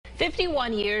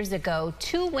51 years ago,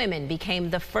 2 women became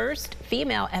the first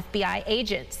female FBI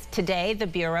agents. Today, the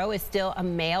Bureau is still a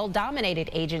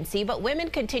male-dominated agency, but women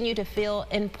continue to fill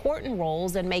important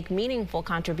roles and make meaningful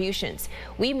contributions.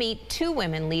 We meet 2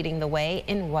 women leading the way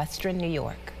in Western New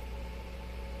York.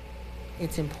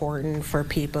 It's important for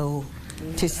people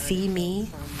to see me,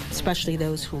 especially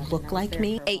those who look like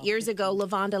me. 8 years ago,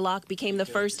 LaVonda Locke became the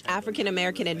first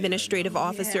African-American administrative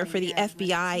officer for the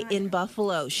FBI in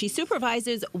Buffalo. She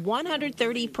supervises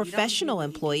 130 professional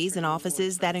employees in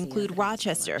offices that include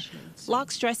Rochester.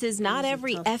 Locke stresses not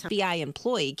every FBI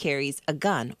employee carries a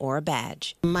gun or a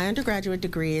badge. My undergraduate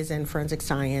degree is in forensic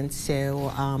science,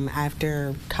 so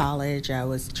after college, I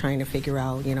was trying to figure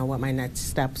out, what my next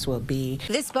steps would be.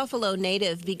 This Buffalo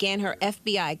native began her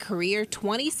FBI career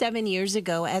 27 years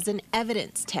ago as an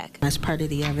evidence tech. As part of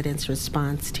the evidence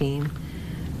response team,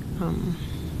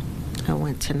 I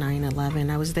went to 9/11.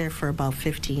 I was there for about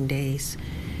 15 days,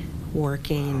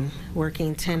 working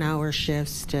 10-hour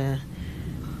shifts to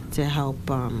help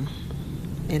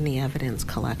in the evidence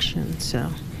collection. So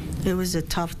it was a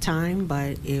tough time,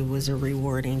 but it was a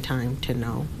rewarding time to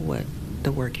know what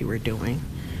the work you were doing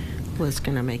was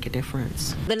going to make a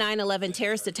difference. The 9/11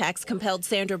 terrorist attacks compelled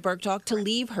Sandra Bergtalk to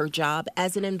leave her job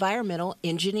as an environmental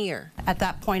engineer. At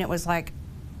that point, it was like,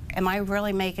 am I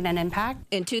really making an impact?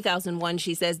 In 2001,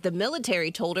 she says the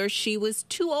military told her she was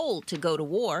too old to go to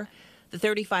war. The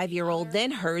 35-year-old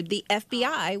then heard the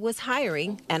FBI was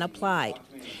hiring and applied.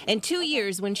 In 2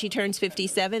 years, when she turns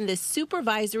 57, this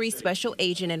supervisory special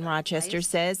agent in Rochester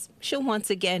says she'll once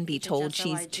again be told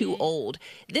she's too old,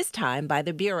 this time by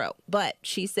the Bureau. But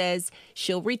she says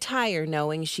she'll retire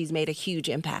knowing she's made a huge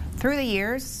impact. Through the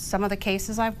years, some of the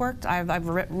cases I've worked, I've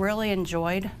really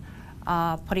enjoyed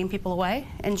putting people away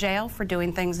in jail for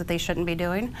doing things that they shouldn't be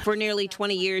doing. For nearly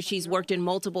 20 years, she's worked in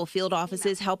multiple field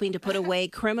offices helping to put away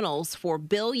criminals for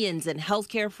billions in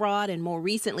healthcare fraud and more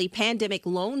recently pandemic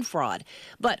loan fraud.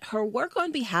 But her work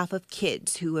on behalf of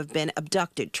kids who have been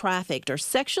abducted, trafficked, or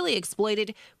sexually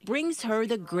exploited brings her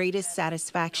the greatest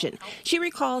satisfaction. She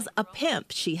recalls a pimp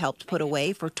she helped put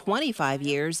away for 25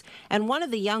 years and one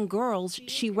of the young girls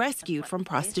she rescued from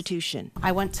prostitution.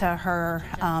 I went to her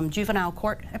juvenile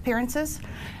court appearances,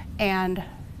 and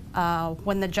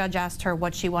when the judge asked her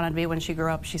what she wanted to be when she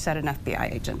grew up, she said an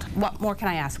FBI agent. What more can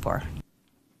I ask for?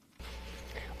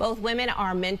 Both women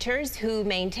are mentors who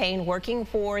maintain working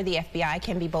for the FBI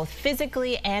can be both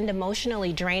physically and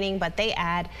emotionally draining, but they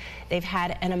add they've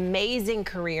had an amazing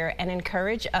career and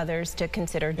encourage others to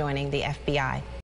consider joining the FBI.